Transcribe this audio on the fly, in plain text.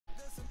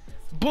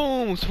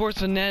Boom! Sports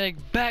Fanatic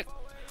back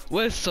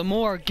with some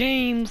more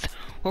games.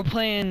 We're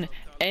playing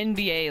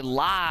NBA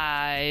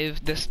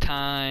Live this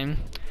time.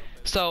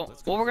 So,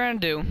 what we're gonna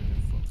do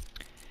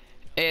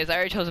is, I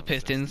already chose the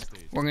Pistons.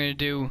 We're gonna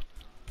do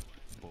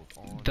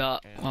the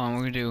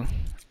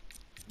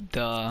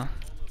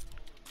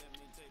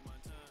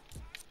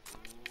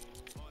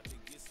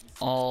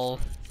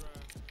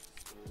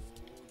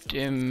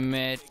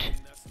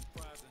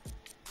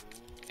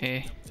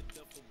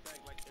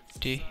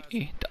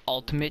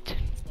ultimate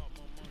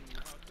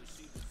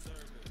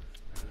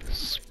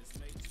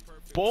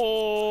sports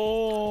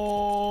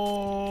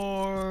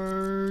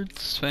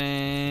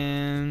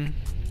fan.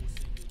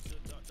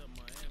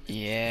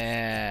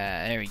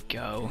 Yeah, there we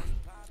go.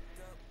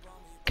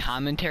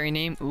 Commentary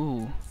name,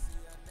 ooh,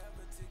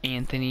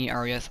 Anthony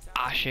Arias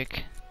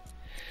Ashik.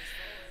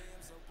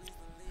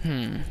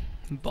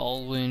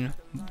 Baldwin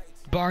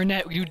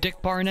Barnett. We do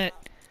Dick Barnett.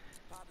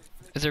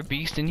 Is there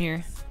Beast in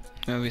here?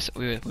 No, we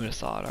would have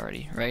saw it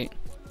already, right?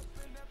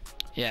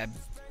 Yeah,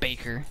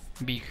 Beaker,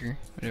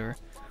 whatever.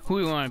 Who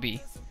do we want to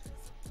be?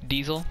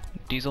 Diesel?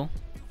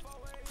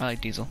 I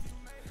like Diesel.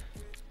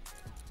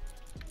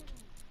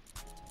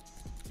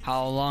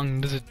 How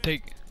long does it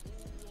take?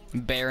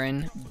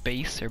 Baron,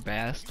 Bass or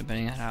Bass,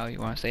 depending on how you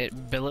want to say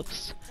it.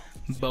 Billups,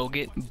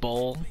 Bogut,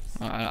 Bowl.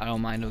 I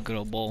don't mind a good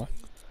old Bowl.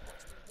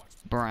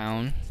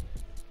 Brown,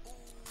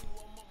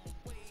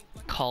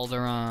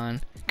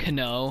 Calderon,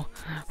 Cano,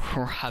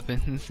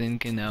 Robinson,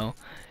 Cano,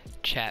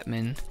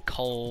 Chapman,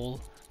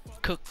 Cole,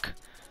 Cook,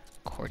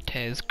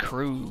 Cortez,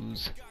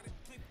 Cruz.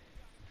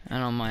 I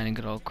don't mind a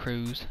good old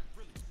Cruz.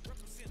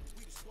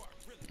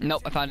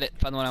 Nope, I found it.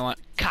 Found the one I want.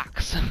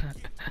 Cox.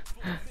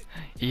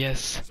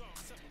 Yes.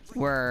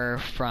 We're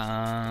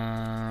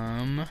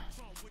from...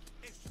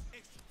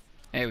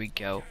 There we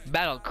go.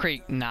 Battle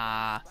Creek.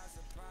 Nah.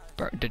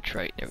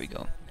 Detroit. There we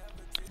go.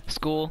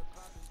 School.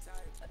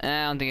 I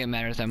don't think it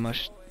matters that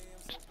much.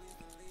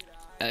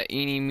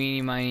 Eeny,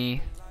 meeny,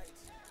 miny.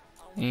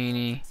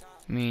 Eeny,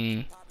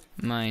 meeny,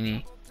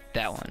 miny.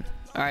 That one.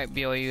 Alright,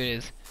 BYU it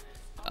is.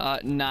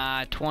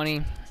 Nah,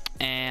 20.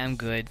 And I'm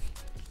good.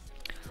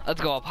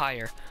 Let's go up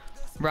higher.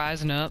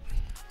 Rising up.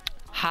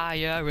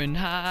 Higher and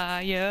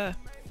higher.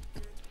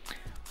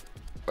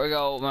 We're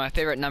go. My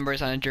favorite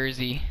numbers on a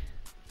jersey.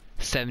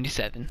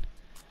 77.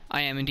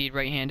 I am indeed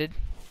right-handed.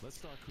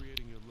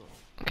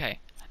 Okay.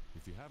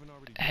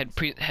 Head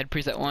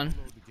preset 1.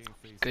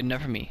 Good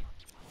enough for me.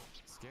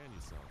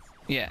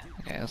 Yeah.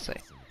 Okay. Let's say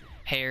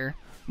hair.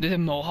 There's a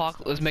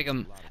mohawk. Let's make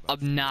him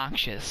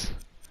obnoxious.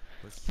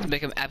 Let's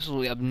make him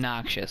absolutely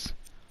obnoxious.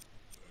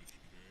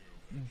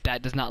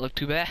 That does not look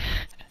too bad.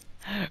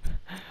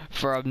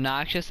 For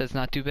obnoxious, that's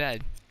not too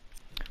bad.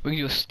 We can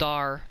do a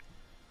star.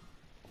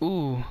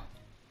 Ooh.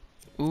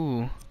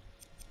 Ooh.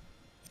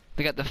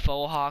 They got the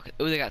faux hawk.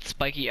 Ooh, they got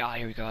spiky. Ah,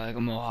 here we go. Like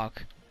a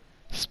mohawk.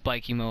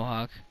 Spiky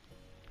mohawk.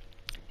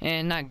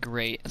 And not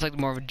great. It's like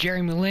more of a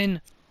Jeremy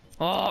Lin.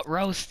 Oh, it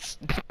roasts.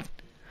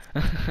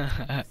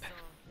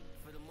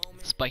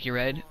 Spiky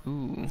red.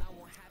 Ooh.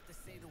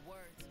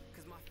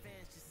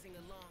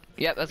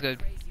 Yep, that's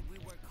good.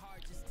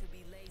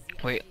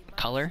 Wait,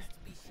 color?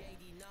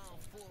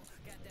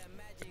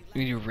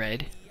 We do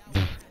red.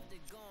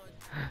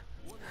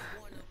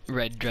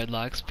 Red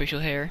dreadlocks. Facial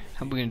hair.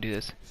 How are we gonna do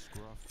this?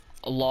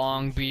 A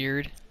long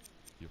beard.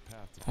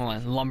 Hold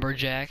on.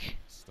 Lumberjack.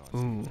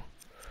 Ooh.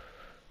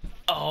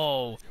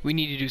 Oh, we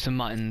need to do some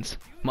muttons.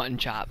 Mutton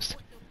chops.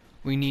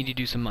 We need to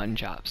do some mutton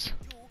chops.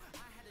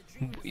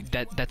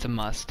 That's a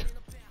must.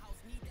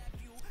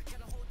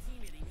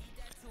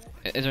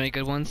 Is there any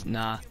good ones?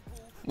 Nah.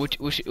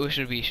 What should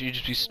it be? Should it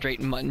just be straight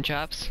mutton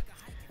chops?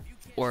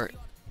 Or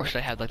should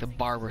I have like the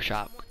barber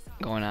shop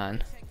going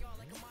on?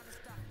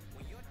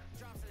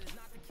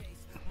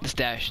 The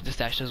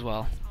stash as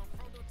well.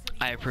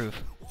 I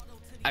approve.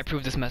 I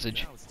approve this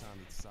message.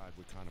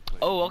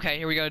 Oh, okay,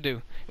 here we go.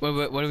 What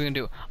are we gonna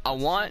do? I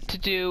want to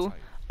do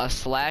a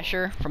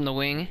slasher from the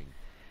wing,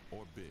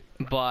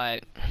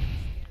 but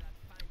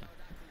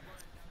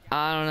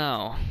I don't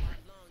know.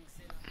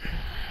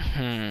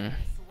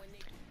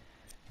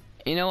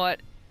 You know what?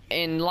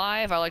 In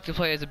live, I like to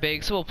play as a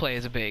big, so we'll play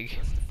as a big.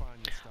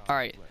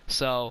 Alright,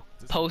 so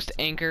post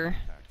anchor.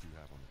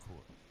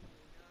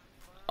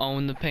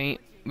 Own the paint.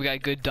 We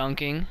got good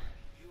dunking.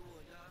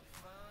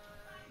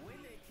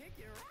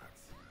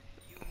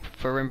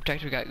 For rim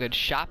protector, we got good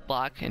shot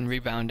block and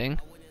rebounding.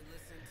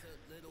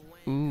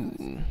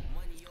 Ooh.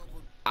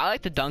 I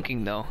like the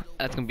dunking though.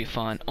 That's gonna be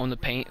fun. Own the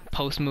paint.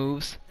 Post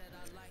moves.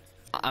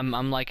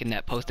 I'm liking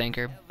that post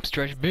anchor.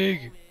 Stretch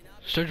big.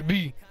 Stretch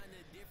B.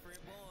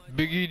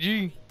 Big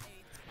EG.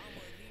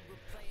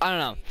 I don't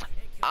know.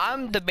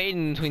 I'm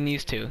debating between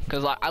these two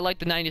because I like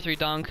the 93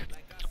 dunk,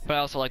 but I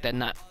also like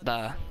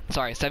that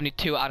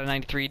 72 out of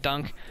 93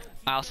 dunk.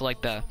 I also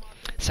like the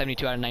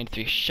 72 out of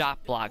 93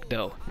 shot block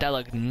though. That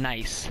looked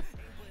nice.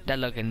 That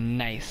looked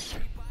nice.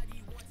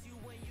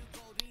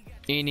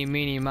 Eeny,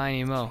 meeny,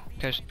 miny, mo.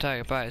 Catch the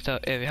tiger by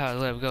itself. Every how to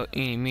let it go.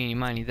 Eeny, meeny,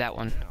 miny. That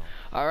one.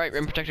 Alright,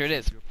 rim protector it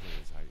is.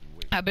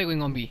 How big we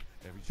gonna be?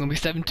 We're gonna be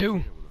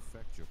 7'2".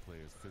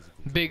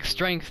 Big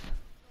strength.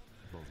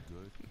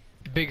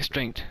 Big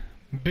strength.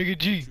 Big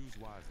G.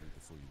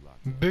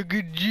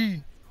 Big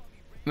G.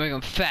 Make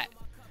him fat.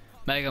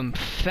 Make him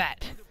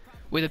fat.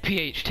 With a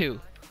PH too.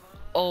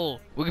 Oh,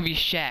 we're gonna be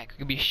Shaq. We're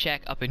gonna be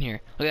Shaq up in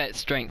here. Look at that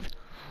strength.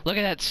 Look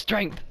at that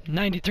strength.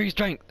 93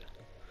 strength.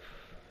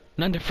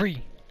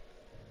 93.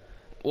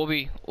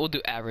 We'll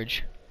do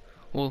average.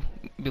 We'll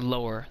be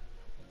lower.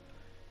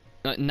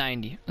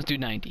 90. Let's do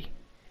 90.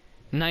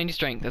 90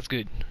 strength. That's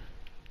good.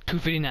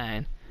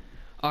 259.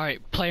 All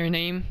right. Player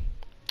name.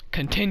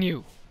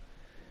 Continue.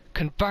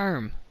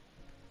 Confirm.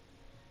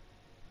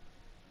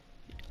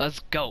 Let's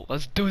go.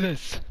 Let's do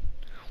this.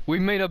 We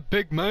made a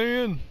big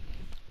man.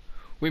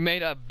 We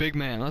made a big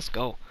man. Let's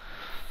go.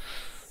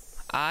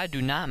 I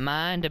do not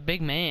mind a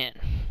big man.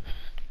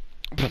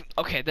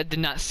 Okay, that did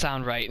not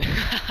sound right.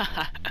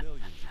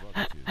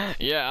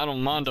 Yeah, I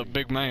don't mind a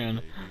big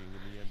man.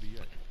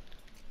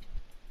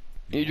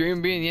 You dream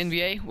of being in the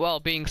NBA? Well,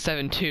 being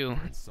 7'2",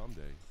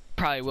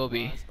 probably will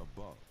be.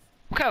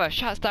 What kind of a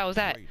shot style was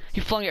that?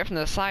 He flung it from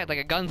the side like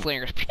a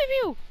gunslinger. Pew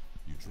pew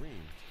pew.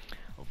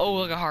 Oh,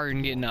 look at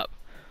Harden getting up.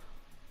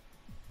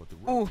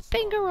 Ooh,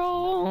 finger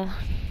roll.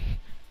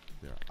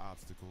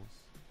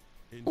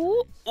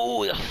 Ooh,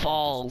 ooh, the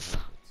falls.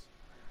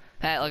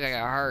 That looked like it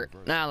hurt.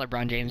 Nah,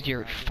 LeBron James,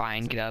 you're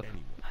fine. Get up.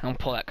 Don't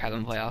pull that crap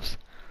in the playoffs.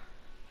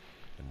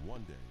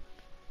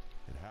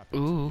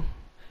 Ooh,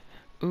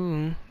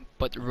 ooh.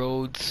 But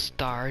road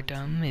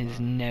stardom is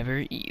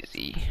never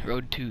easy.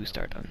 Road to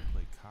stardom.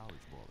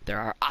 There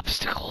are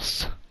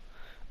obstacles.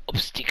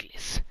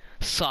 Obstacles.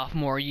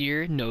 Sophomore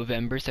year,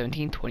 November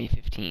 17,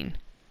 2015.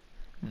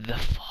 The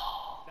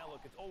fall. Now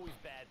look, it's always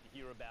bad to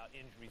hear about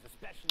injuries,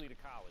 especially to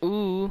college.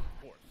 Ooh.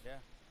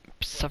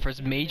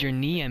 Suffers major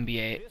knee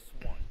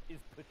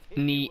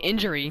knee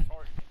injury.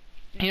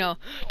 You know,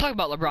 talk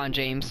about LeBron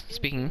James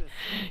speaking.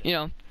 You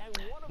know,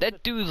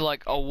 that dude's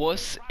like a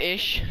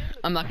wuss-ish.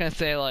 I'm not gonna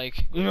say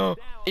like, you know,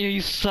 he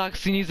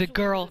sucks, he needs a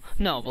girl.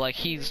 No, but like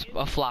he's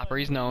a flopper,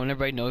 he's known,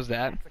 everybody knows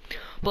that.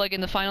 But like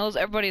in the finals,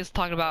 everybody's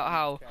talking about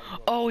how,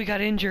 oh, he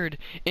got injured,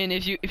 and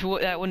if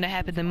that wouldn't have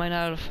happened, they might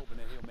not have,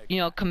 you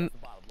know,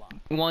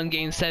 won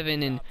Game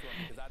 7, and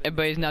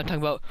everybody's now talking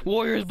about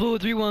Warriors blew a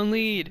 3-1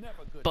 lead.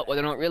 But what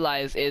they don't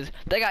realize is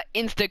they got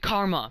instant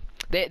karma.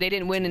 They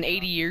didn't win in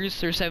 80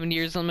 years or 70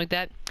 years, something like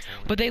that.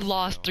 But they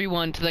lost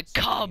 3-1 to the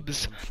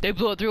Cubs. They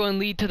blew a 3-1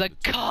 lead to the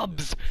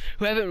Cubs,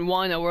 who haven't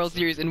won a World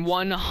Series in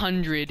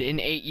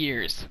 108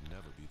 years.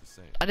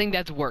 I think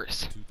that's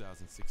worse.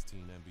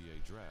 2016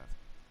 NBA draft.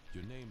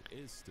 Your name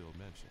is still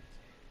mentioned.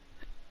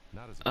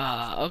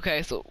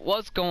 Okay, so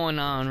what's going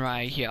on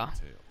right here?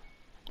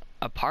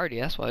 A party,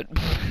 that's what.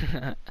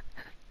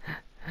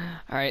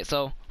 Alright,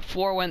 so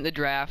 4 went the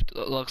draft,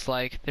 it looks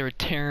like. The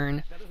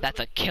return,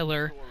 that's a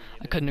killer.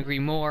 I couldn't agree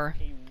more.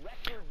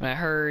 When I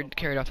heard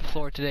carried off the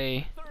floor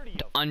today,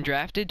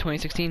 undrafted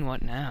 2016,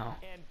 what now?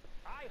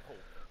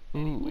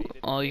 Ooh,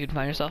 all you can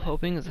find yourself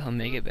hoping is he'll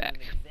make it back.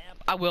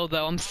 I will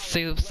though, I'm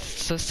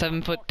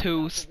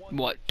 7'2",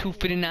 what,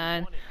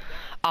 259?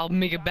 I'll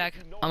make it back,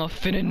 I'm a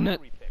finna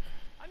nut.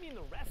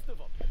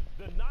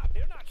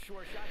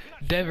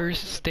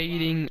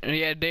 Devastating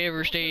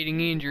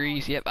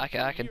injuries. Yep, I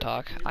can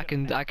talk. I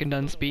can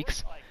done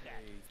speaks.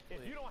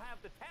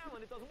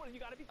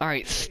 All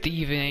right,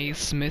 Stephen A.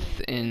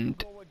 Smith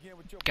and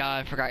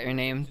God, I forgot your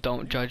name.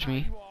 Don't judge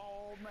me.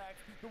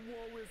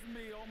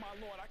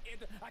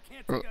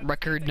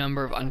 Record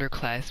number of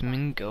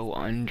underclassmen go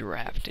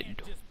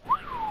undrafted.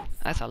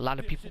 That's a lot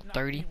of people.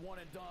 30.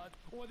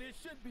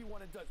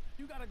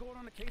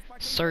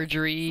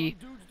 Surgery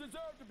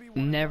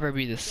never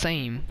be the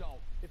same.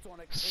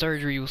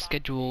 Surgery was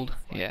scheduled,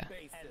 yeah.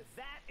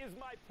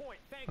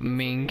 I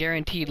mean,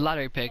 guaranteed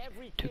lottery pick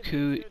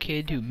to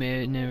kid who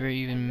may never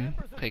even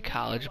play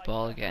college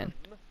ball again.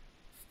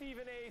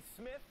 Stephen A.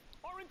 Smith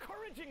are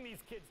encouraging these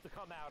kids to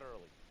come out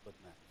early. Look,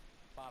 man,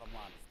 bottom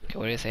line is Okay,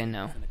 what are you saying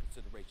now?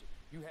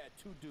 You had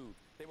 2 dudes.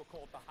 They were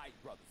called the Height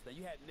brothers. Then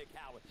you had Nick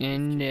Howard.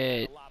 In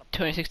the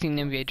 2016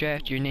 NBA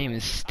draft, your name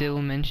is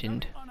still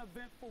mentioned.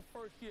 Uneventful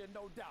first year,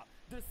 no doubt.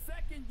 The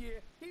second year,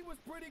 he was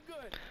pretty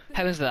good.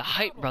 Happens to the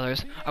Height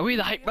brothers. Are we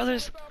the Height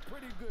brothers?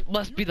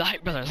 Must be the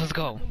Height brothers. Let's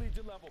go.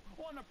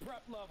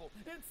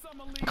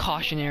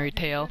 Cautionary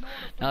tale.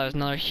 Now there's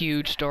another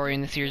huge story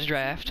in this year's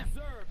draft.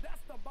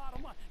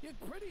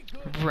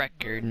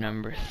 Record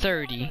number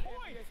 30.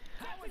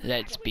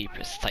 Let's be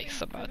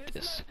precise about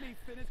this.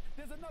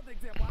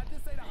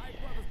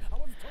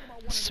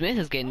 Smith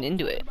is getting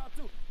into it.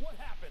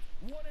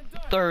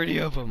 30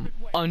 of them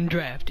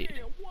undrafted.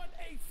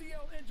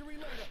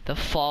 The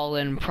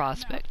fallen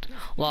prospect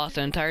lost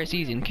an entire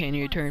season. Can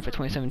he return for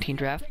 2017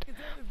 draft?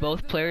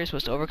 Both players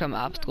must overcome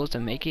obstacles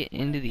to make it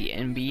into the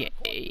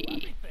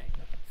NBA.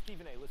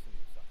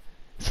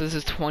 So this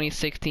is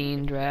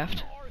 2016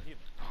 draft.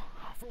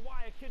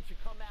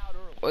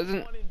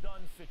 Wasn't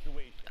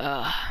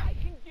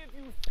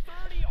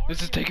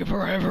this is taking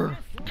forever.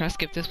 Can I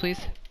skip this, please?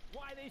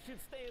 should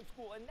stay in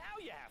school. And now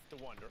you have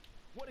to wonder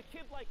what a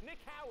kid like Nick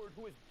Howard,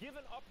 who has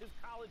given up his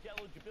college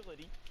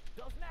eligibility,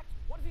 does next.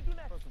 What does he do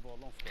next? First of all,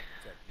 don't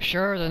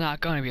Sure, they're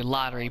not going to be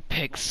lottery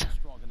picks.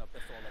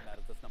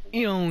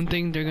 You don't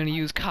think they're going to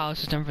use college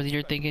system for the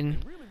year thinking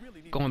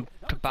going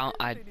to bounce?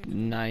 I'm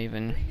not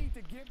even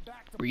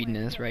reading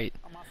this right.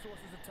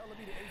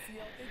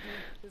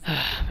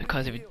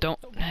 Because if you don't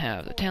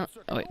have the talent,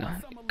 oh wait, no,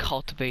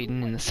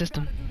 cultivating in the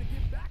system,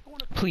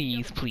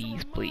 please,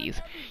 please,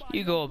 please,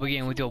 you go up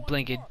again with your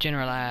blanket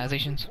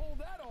generalizations.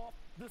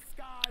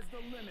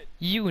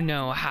 You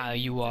know how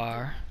you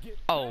are.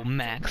 Oh,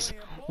 Max,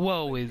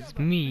 woe is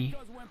me.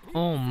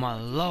 Oh my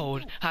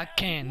lord, I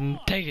can't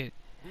take it.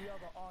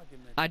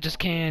 I just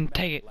can't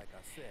take it.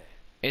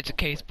 It's a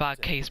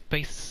case-by-case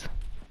basis.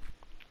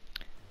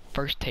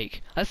 First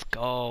take. Let's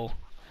go.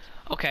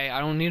 Okay, I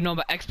don't need to know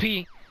about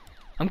XP.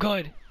 I'm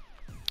good.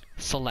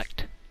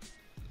 Select.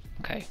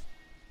 Okay.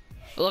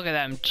 Look at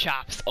them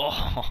chops.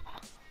 Oh.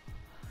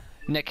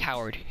 Nick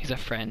Howard. He's a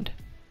friend.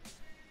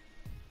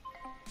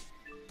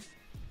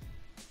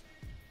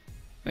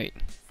 Wait.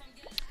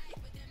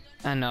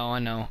 I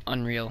know.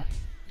 Unreal.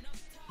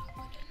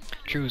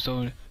 True,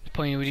 so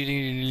point what do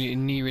you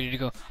need ready to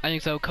go? I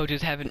think so.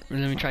 Coaches haven't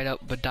let me try it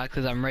out, but Doc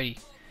says I'm ready.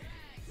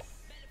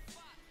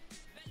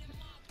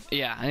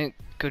 Yeah, I think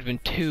could have been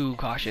too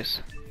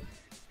cautious.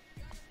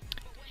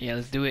 Yeah,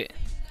 let's do it.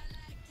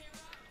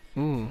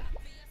 Ooh.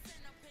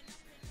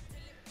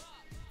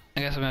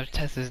 I guess I'm gonna have to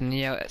test this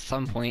knee out at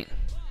some point.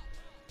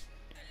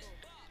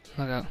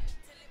 Look out.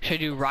 Should I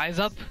do rise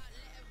up?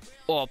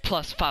 Or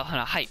plus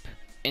 500 hype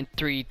and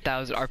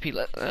 3000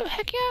 RP?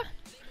 Heck yeah!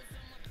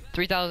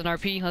 3000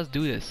 RP, let's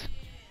do this.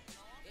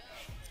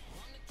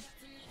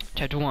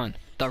 Chapter 1,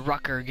 the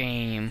Rucker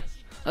game.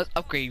 Let's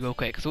upgrade real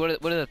quick. So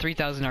what does the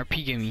 3000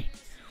 RP give me?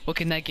 What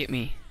can that get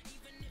me?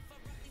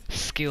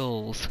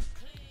 Skills.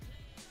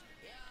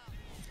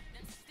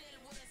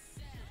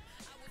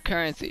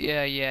 Currency,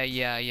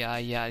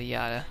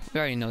 yeah. We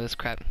already know this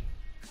crap.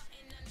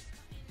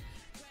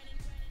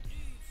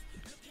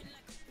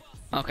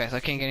 Okay, so I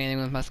can't get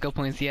anything with my skill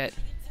points yet.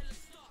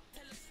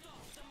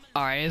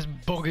 Alright, it's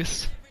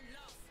bogus.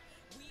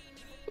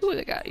 Ooh,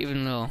 they got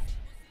even little.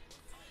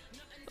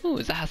 Ooh,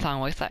 is that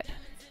Hassan Whiteside?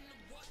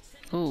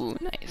 Ooh,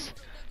 nice.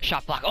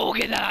 Shot block. Oh,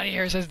 get that out of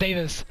here, says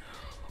Davis.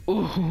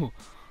 Ooh.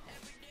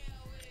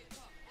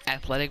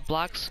 Athletic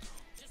blocks.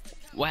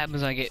 What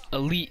happens when I get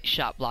elite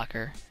shot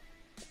blocker?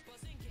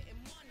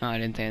 Oh, I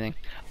didn't say anything.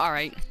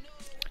 Alright.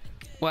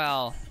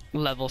 Well,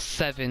 level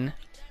 7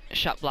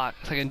 shot block.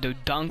 So I can do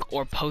dunk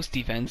or post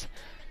defense.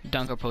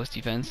 Dunk or post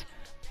defense.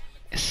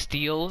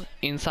 Steal,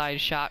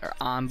 inside shot, or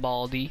on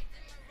ball D.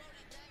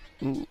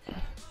 Ooh.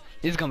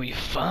 This is gonna be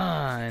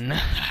fun.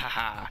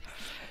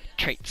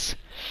 Traits.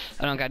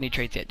 I don't got any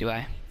traits yet, do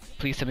I?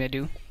 Please tell me I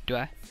do. Do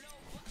I?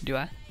 Do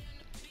I?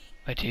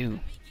 I do.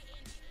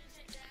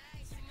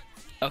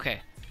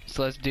 Okay,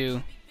 so let's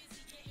do.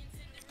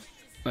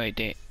 Wait,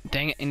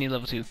 dang it, I need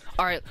level 2.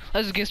 Alright,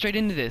 let's just get straight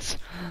into this.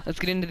 Let's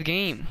get into the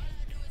game.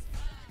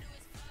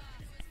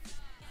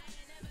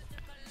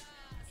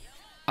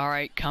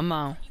 Alright, come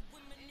on.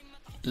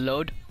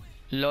 Load,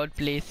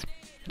 please.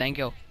 Thank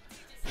you.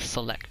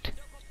 Select.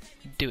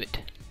 Do it.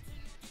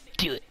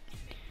 Do it.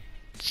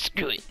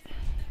 Screw it.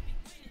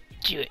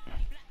 Do it.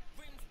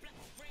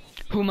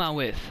 Who am I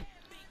with?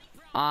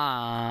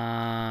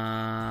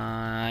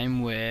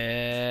 I'm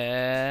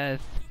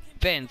with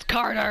Vince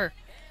Carter,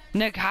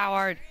 Nick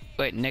Howard.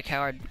 Wait, Nick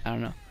Howard? I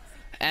don't know.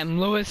 M.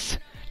 Lewis,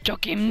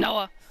 Joakim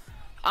Noah.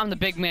 I'm the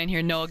big man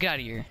here, Noah. Get out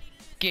of here.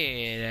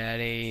 Get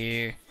out of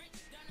here.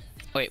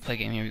 Wait, play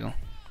game. Here we go.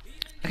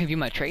 I can view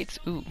my traits.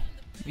 Ooh,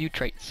 view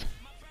traits.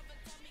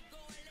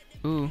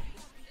 Ooh,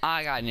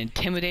 I got an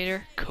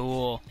Intimidator.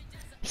 Cool.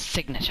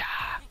 Signature.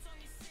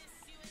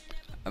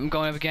 I'm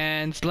going up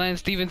against Lance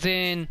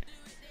Stevenson,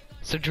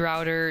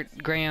 Drowder,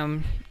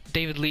 Graham,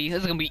 David Lee.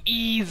 This is gonna be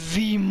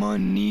easy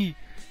money.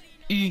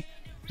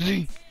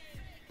 Easy.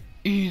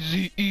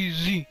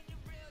 Easy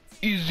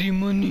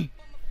money.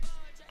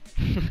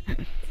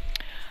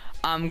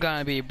 I'm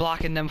gonna be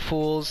blocking them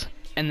fools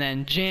and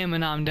then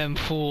jamming on them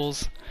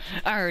fools.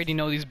 I already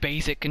know these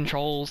basic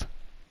controls.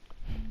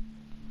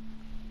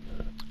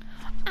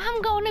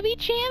 I'm gonna be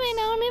jamming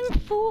on them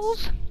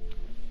fools.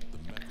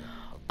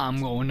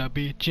 I'm gonna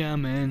be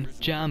jamming.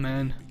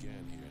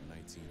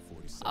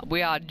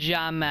 We are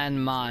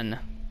jamming, man.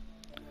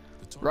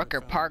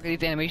 Rucker Park,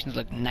 these animations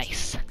look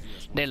nice.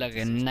 They look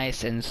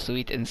nice and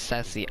sweet and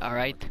sassy,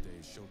 alright?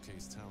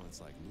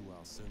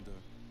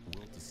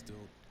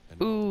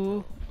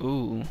 Ooh.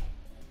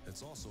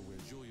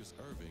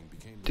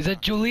 Is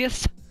that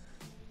Julius?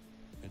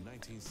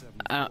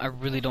 I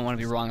really don't want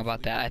to be wrong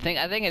about that. I think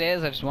it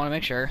is, I just want to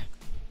make sure.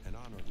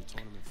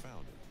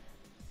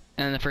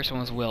 And then the first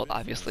one was Wilt,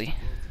 obviously.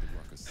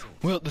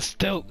 Wilt the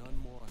Stilt.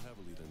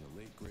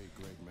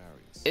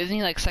 Isn't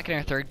he like second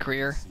or third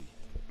career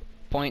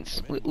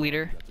points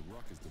leader?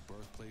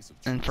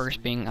 And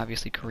first being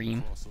obviously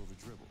Kareem.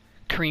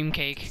 Cream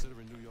cake.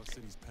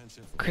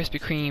 Krispy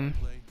Kreme.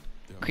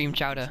 Cream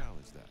chowder.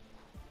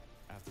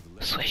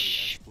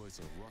 Swish.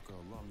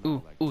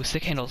 Ooh,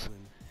 sick handles.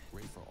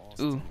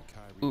 Ooh,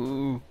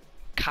 ooh,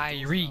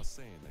 Kyrie.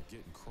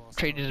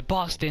 Traded to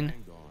Boston.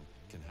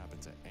 Can happen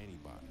to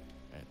anybody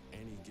at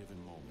any given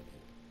moment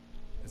here.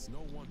 It's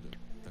no wonder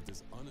that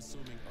this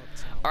unassuming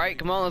uptown Alright,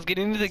 come on, let's get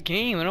into the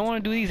game. I don't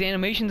want to do these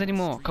animations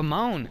anymore. Come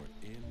on.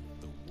 in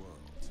the world.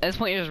 At this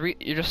point,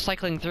 you're just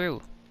cycling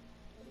through.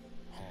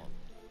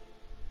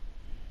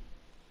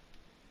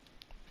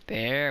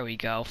 There we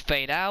go.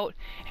 Fade out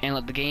and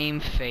let the game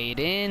fade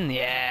in.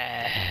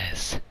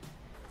 Yes.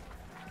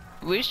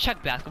 We just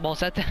check basketball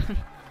set then.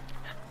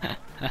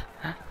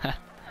 I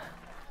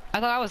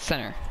thought I was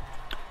center.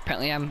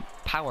 Apparently I'm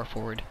power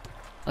forward.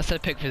 Let's set a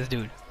pick for this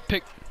dude.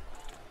 Pick.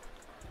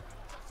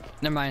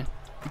 Never mind.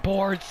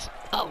 Boards.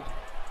 Oh.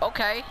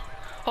 Okay.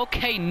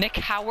 Okay, Nick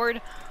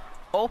Howard.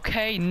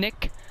 Okay,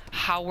 Nick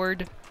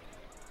Howard.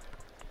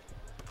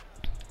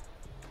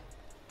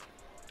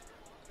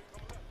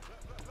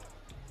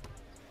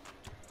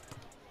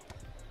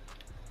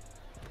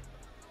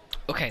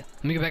 Okay,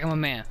 let me get back on my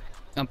man.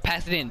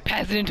 Pass it in.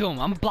 Pass it into him.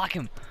 I'm gonna block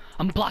him.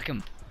 I'm gonna block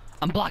him.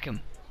 I'm block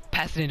him.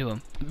 Pass it into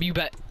him. You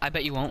bet. I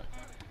bet you won't.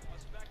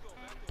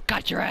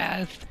 Got your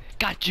ass.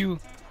 Got you.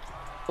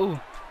 Ooh.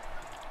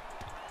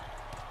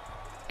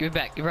 Give it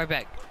back. Give it right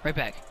back. Right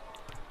back.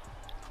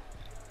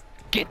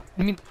 Get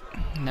me.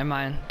 Never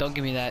mind. Don't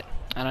give me that.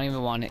 I don't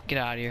even want it. Get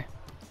out of here.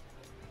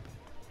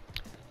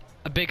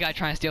 A big guy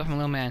trying to steal from a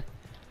little man.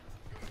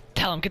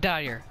 Tell him, get that out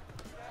of here.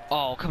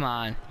 Oh, come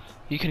on.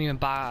 You couldn't even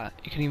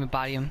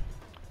body him.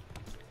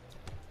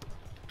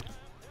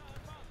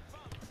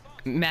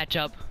 Match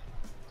up.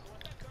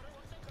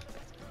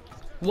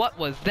 What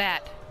was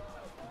that?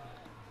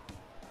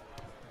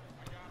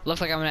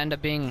 Looks like I'm gonna end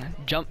up being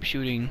jump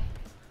shooting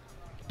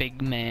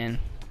big man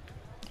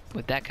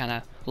with that kind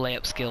of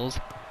layup skills.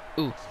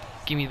 Ooh,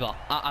 give me the ball.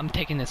 I'm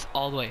taking this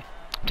all the way.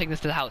 I'm taking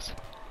this to the house.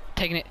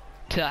 Taking it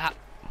to the house.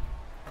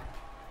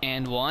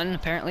 And one,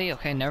 apparently.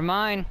 Okay, never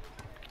mind.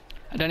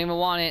 I don't even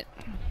want it.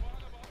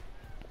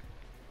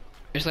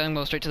 Just let him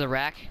go straight to the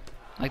rack,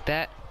 like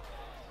that.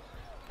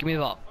 Give me the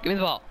ball. Give me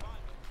the ball.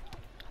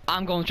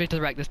 I'm going straight to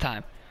the rack this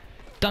time.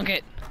 Dunk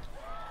it.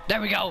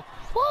 There we go.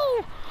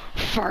 Woo!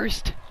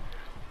 First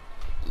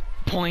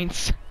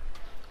points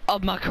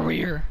of my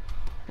career.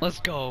 Let's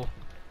go.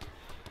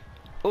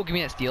 Oh, give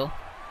me that steal.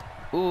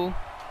 Ooh,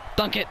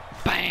 dunk it.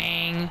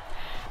 Bang.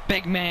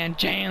 Big man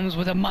jams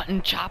with the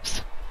mutton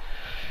chops.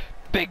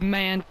 Big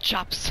man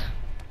chops.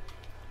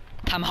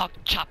 Tomahawk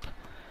chop.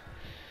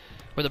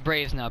 We're the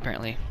Braves now,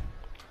 apparently.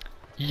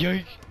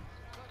 Yike.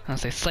 I'll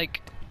say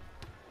psych.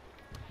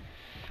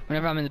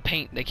 Whenever I'm in the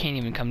paint, they can't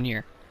even come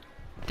near.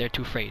 They're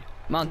too afraid.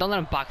 Come on, don't let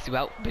them box you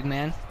out, big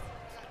man.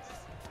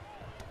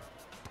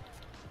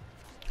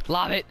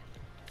 Lob it.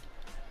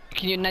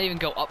 Can you not even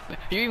go up? Are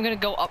you even gonna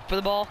go up for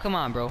the ball? Come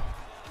on, bro.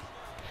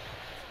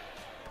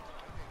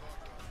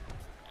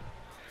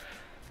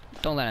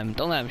 Don't let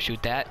him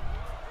shoot that.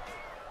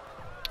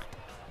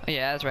 Oh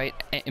yeah, that's right.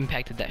 It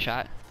impacted that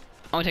shot.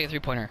 I wanna take a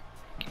three-pointer.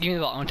 Give me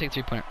the ball. I wanna take a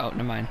three-pointer. Oh,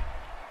 never mind.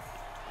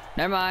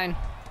 Never mind.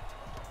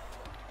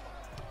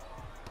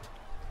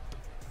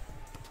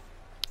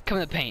 Come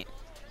in the paint.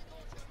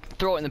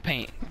 Throw it in the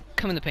paint.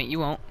 Come in the paint. You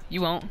won't.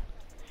 You won't.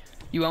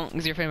 You won't,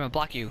 because you're afraid I'm gonna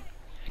block you.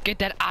 Get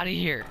that out of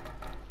here.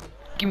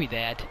 Give me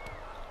that.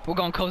 We're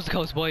going coast to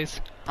coast,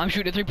 boys. I'm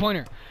shooting a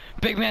three-pointer.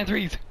 Big man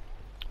threes.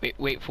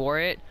 Wait for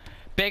it.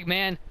 Big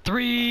man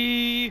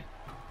three.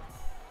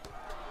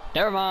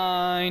 Never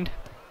mind.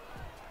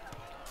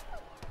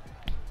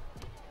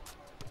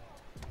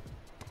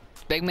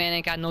 Big man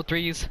ain't got no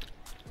threes.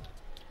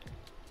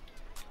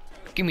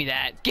 Give me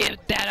that.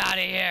 Get that out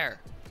of here.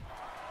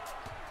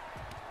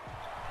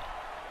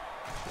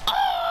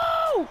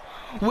 Oh!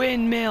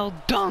 Windmill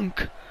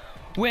dunk.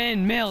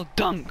 Windmill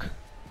dunk.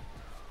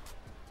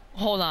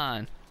 Hold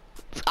on.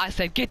 I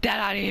said get that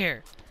out of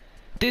here.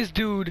 This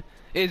dude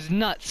is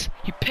nuts.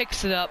 He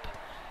picks it up,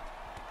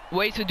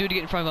 waits for the dude to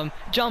get in front of him,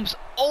 jumps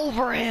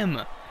over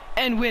him,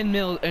 and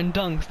windmill and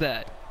dunks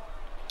that.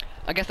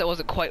 I guess that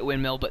wasn't quite a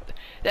windmill, but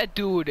that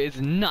dude is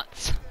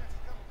nuts.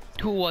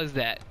 Who was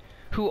that?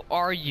 Who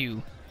are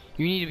you?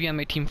 You need to be on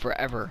my team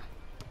forever.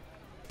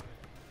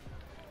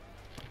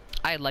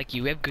 I like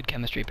you. We have good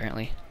chemistry,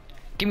 apparently.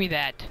 Give me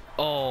that.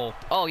 Oh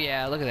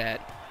yeah. Look at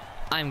that.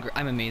 I'm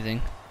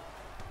amazing.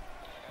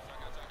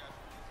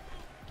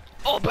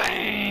 Oh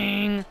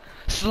bang!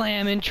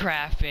 Slam in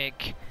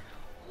traffic.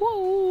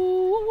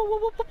 Woo!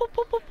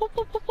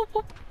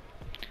 All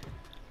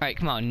right,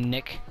 come on,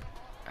 Nick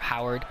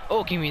Howard.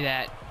 Oh, give me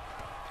that.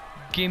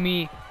 Give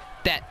me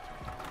that.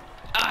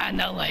 And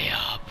the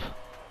layup.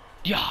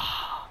 Yeah.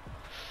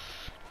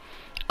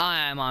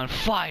 I'm on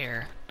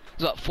fire.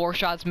 There's about 4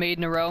 shots made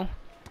in a row.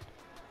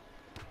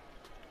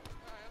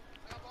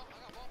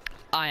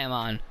 I am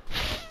on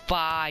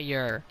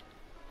fire.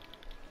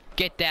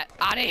 Get that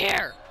out of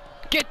here.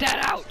 Get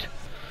that out.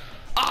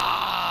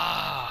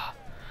 Ah.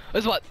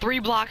 There's what, 3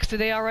 blocks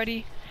today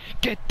already?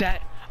 Get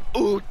that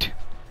oot.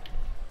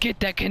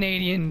 Get that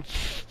Canadian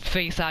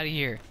face out of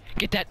here.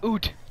 Get that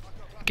oot.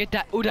 Get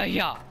that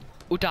ootahia.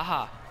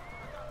 Outaha.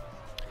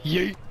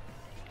 Yeet.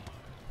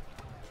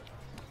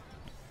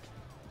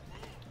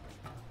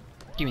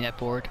 Give me that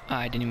board.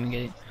 I didn't even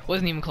get it.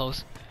 Wasn't even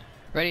close.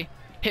 Ready?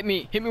 Hit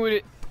me. Hit me with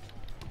it.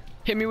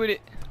 Hit me with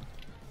it.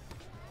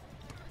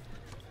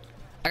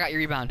 I got your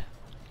rebound.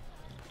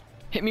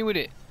 Hit me with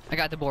it. I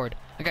got the board.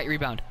 I got your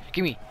rebound.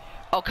 Give me.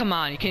 Oh, come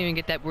on. You can't even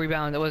get that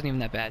rebound. That wasn't even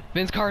that bad.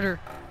 Vince Carter.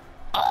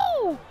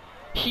 Oh!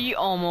 He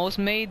almost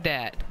made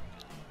that.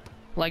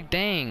 Like,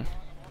 dang.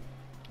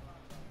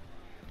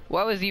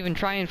 What was he even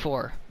trying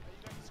for?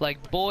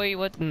 Like, boy,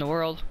 what in the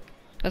world?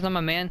 That's not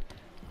my man.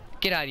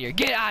 Get out of here.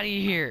 Get out of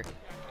here.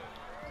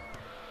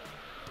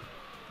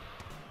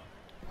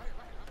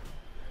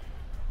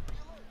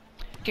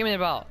 Give me the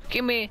ball.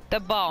 Give me the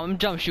ball. I'm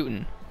jump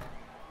shooting.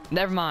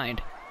 Never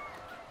mind.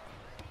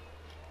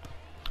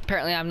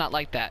 Apparently, I'm not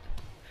like that.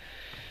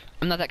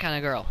 I'm not that kind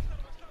of girl.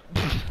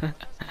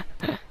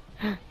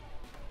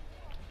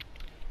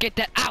 Get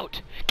that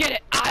out! Get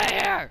it out of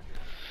here!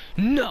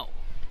 No!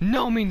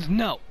 No means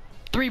no.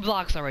 3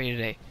 blocks already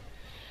today.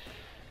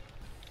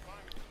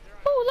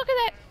 Oh, look at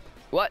that!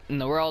 What in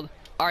the world?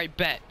 Alright,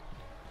 bet.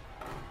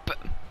 But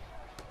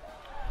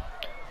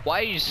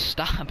why did you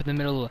stop in the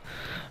middle of...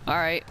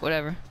 Alright,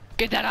 whatever.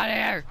 Get that out of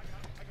here!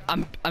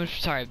 I'm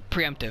sorry,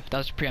 preemptive. That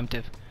was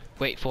preemptive.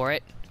 Wait for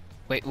it.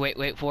 Wait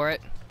for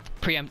it.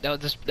 That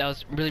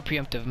was really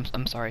preemptive.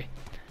 I'm sorry.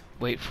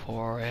 Wait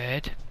for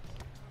it.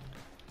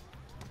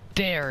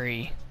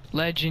 Dairy.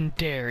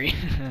 Legendary.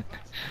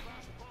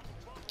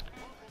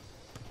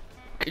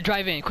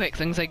 Drive in, quick,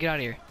 things like get out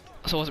of here.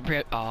 So it wasn't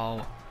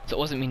so it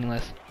wasn't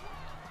meaningless.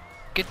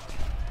 Get.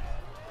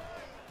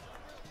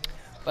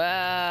 Well.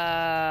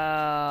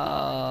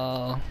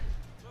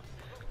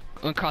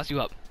 I'm gonna cross you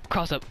up.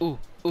 Cross up. Ooh.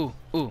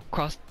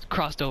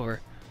 Crossed over.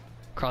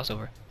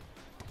 Crossover.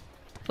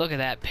 Look at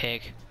that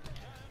pig.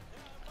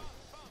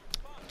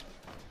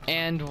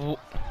 And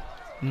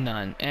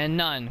none. And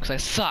none, because I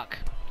suck.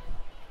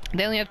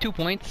 They only have 2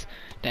 points.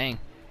 Dang.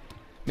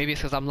 Maybe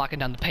it's because I'm locking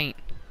down the paint.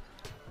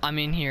 I'm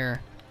in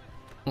here.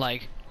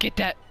 Like, get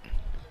that.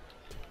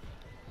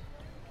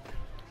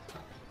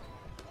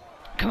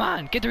 Come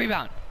on, get the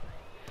rebound.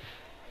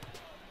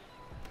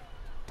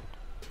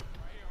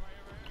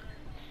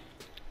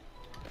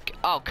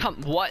 Oh,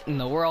 what in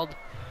the world?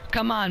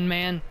 Come on,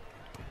 man.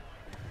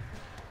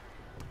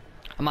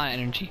 I'm out of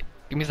energy.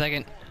 Give me a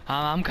second.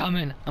 I'm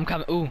coming.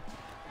 Ooh.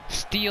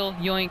 Steal,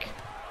 yoink.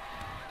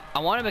 I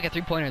want to make a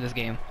 3-pointer in this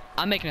game.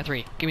 I'm making a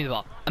 3. Give me the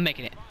ball. I'm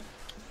making it.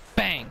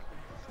 Bang.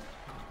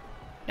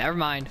 Never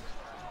mind.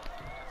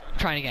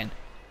 Trying again.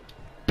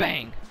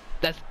 Bang.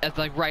 That's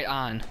like right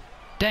on.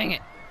 Dang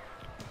it.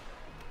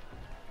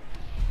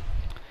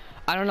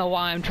 I don't know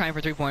why I'm trying for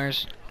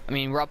 3-pointers. I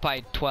mean, we're up by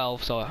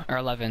 12, or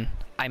 11.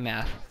 I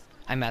math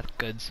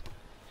goods.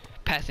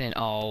 Pass in.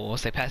 Oh, we'll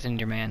say pass in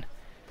your man.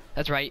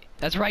 That's right.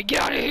 That's right.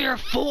 Get out of here,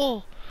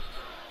 fool.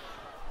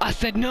 I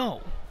said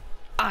no.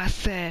 I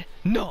said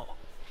no.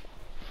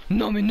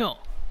 No me no.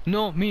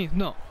 No me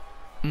no.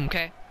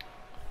 Okay.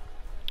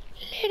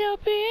 Little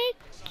bit.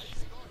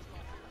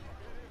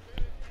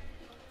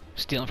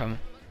 Stealing from him.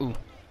 Ooh.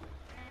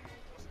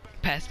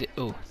 Passed it.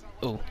 Ooh.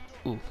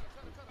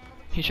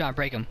 He's trying to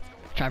break him.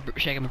 Trying to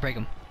shake him and break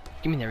him.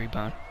 Give me that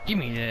rebound. Give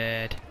me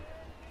that.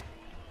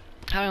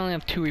 I only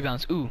have 2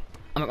 rebounds. Ooh.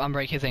 I'm gonna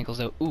break his ankles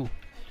though. Ooh.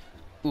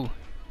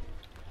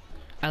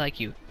 I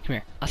like you. Come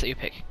here. I'll set you a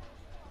pick.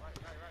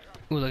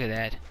 Ooh, look at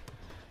that.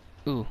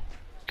 Ooh.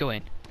 Go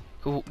in.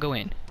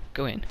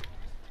 Go in.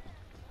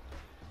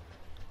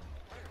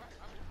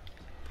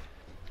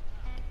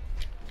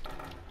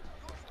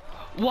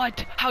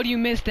 What? How do you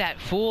miss that,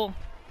 fool?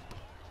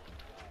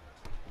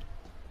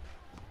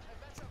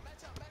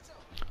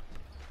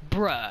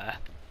 Bruh.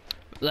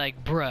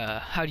 Like,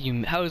 bruh. How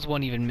does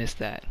one even miss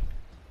that?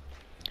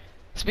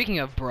 Speaking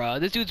of bruh,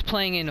 this dude's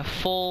playing in a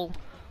full,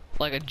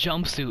 like a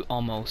jumpsuit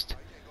almost.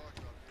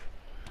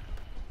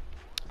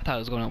 I thought I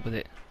was going up with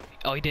it.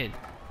 Oh, he did.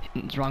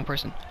 It's the wrong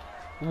person.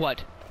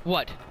 What?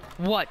 At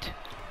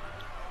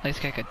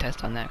least I could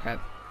test on that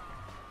crap.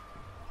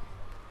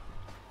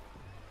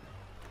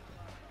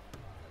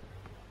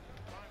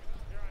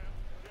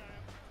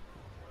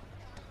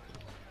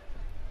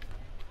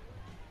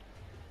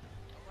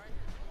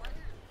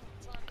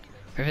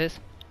 Here it is.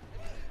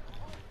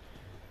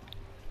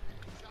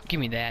 Give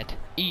me that.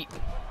 Eat.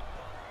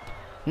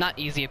 Not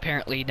easy,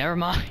 apparently. Never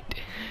mind.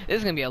 This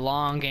is gonna be a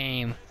long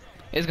game.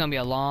 It's gonna be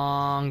a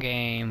long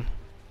game.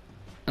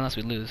 Unless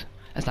we lose.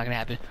 That's not gonna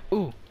happen.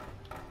 Ooh.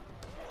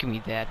 Give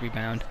me that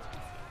rebound.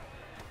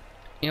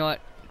 You know what?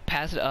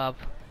 Pass it up.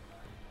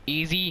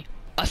 Easy.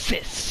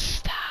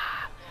 Assist.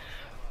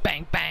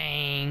 Bang,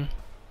 bang.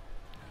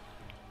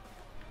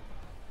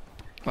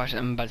 Watch it.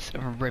 I'm about to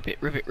rip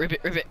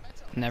it.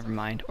 Never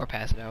mind. Or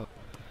pass it out.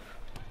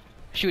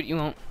 Shoot, you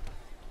won't.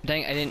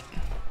 Dang, I didn't.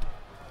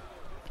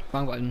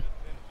 Wrong button.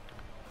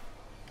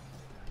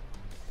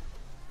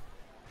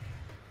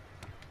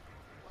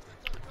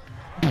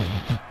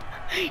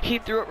 He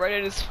threw it right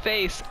at his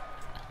face.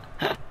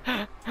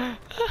 I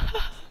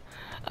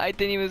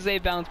didn't even say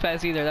bounce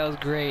pass either. That was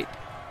great.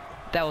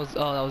 That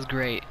was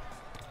great.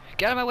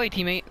 Get out of my way,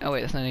 teammate. Oh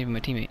wait, that's not even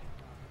my teammate.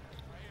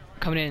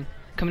 Coming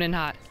in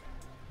hot.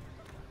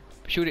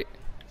 Shoot it.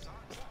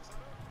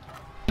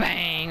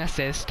 Bang!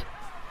 Assist.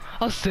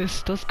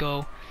 Let's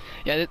go.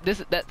 Yeah,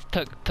 that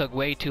took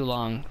way too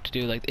long to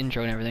do, like the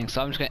intro and everything.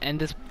 So I'm just gonna end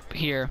this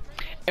here,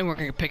 and we're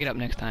gonna pick it up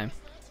next time.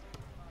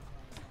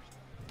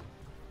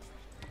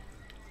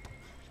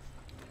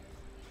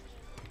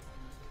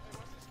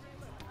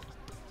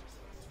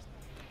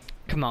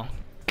 Come on,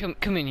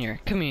 come in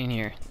here. Come in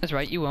here. That's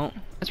right. You won't.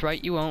 That's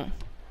right. You won't.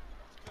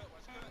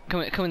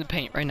 Come in the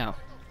paint right now.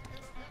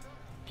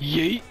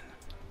 Yeet.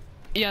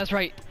 Yeah, that's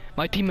right.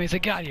 My teammates,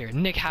 get out of here.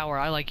 Nick Howard,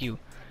 I like you.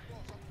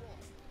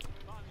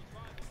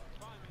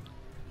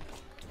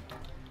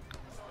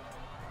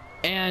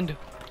 And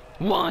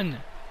 1.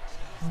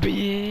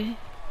 B.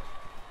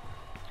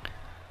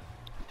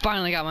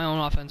 Finally got my own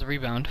offensive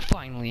rebound.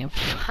 Finally.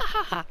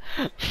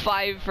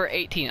 5 for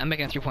 18. I'm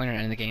making a 3-pointer to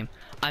end the game.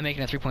 I'm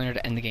making a 3-pointer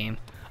to end the game.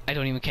 I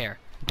don't even care.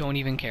 Don't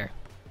even care.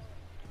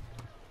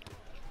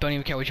 Don't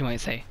even care what you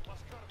might say.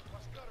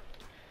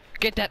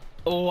 Get that.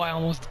 Oh, I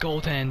almost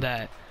goaltend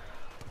that.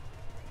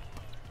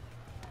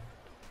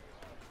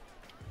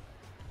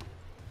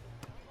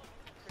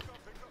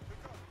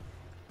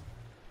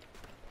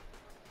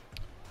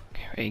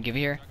 Okay, ready, give it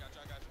here.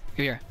 Give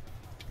it here.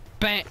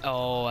 Bang!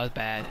 Oh, that's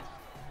bad.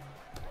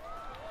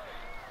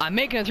 I'm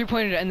making a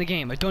 3-pointer to end the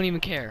game. I don't even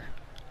care.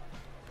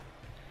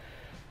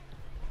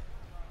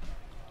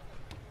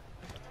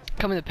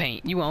 Come in the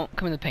paint. You won't.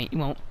 Come in the paint. You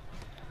won't.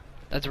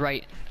 That's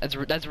right.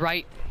 That's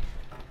right.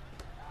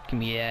 Give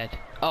me that.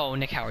 Oh,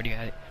 Nick Howard, you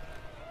got it.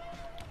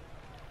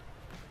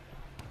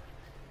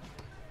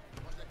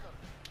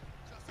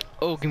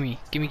 Oh, give me.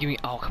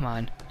 Oh, come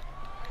on.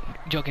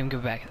 Joking, give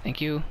it back.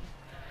 Thank you.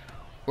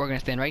 We're gonna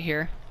stand right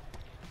here.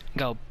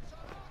 Go.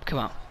 Come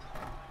on.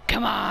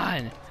 Come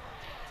on!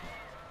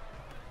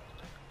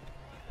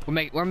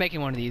 We're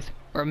making one of these.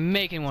 We're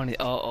making one of these.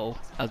 Oh,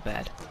 that was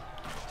bad.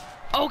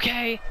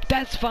 Okay,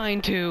 that's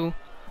fine too.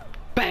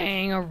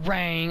 Bang, a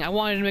rang. I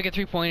wanted to make a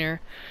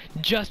 3-pointer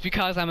just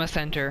because I'm a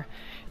center,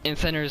 and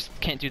centers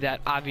can't do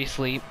that,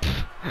 obviously.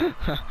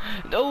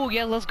 Oh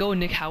yeah, let's go,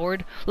 Nick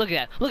Howard. Look at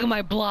that. Look at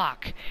my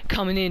block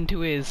coming into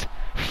his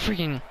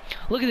freaking.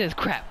 Look at this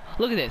crap.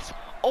 Look at this.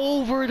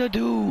 Over the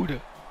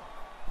dude.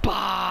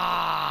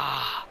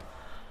 Bah.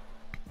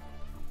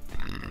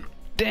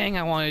 Dang,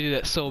 I want to do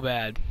that so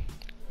bad.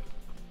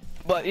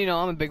 But you know,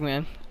 I'm a big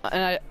man,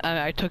 and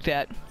I took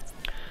that.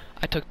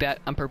 I took that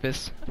on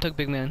purpose. I took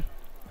big man.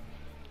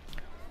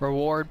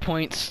 Reward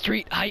points,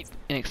 street height,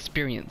 and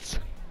experience.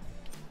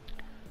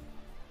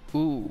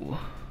 Ooh.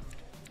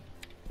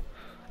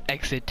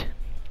 Exit.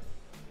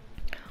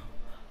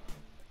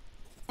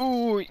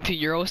 Ooh, to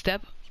Euro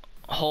step,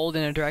 hold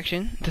in a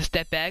direction, to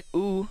step back,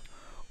 ooh.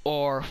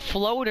 Or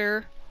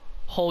floater,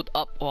 hold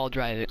up while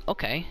driving.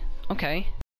 Okay, okay.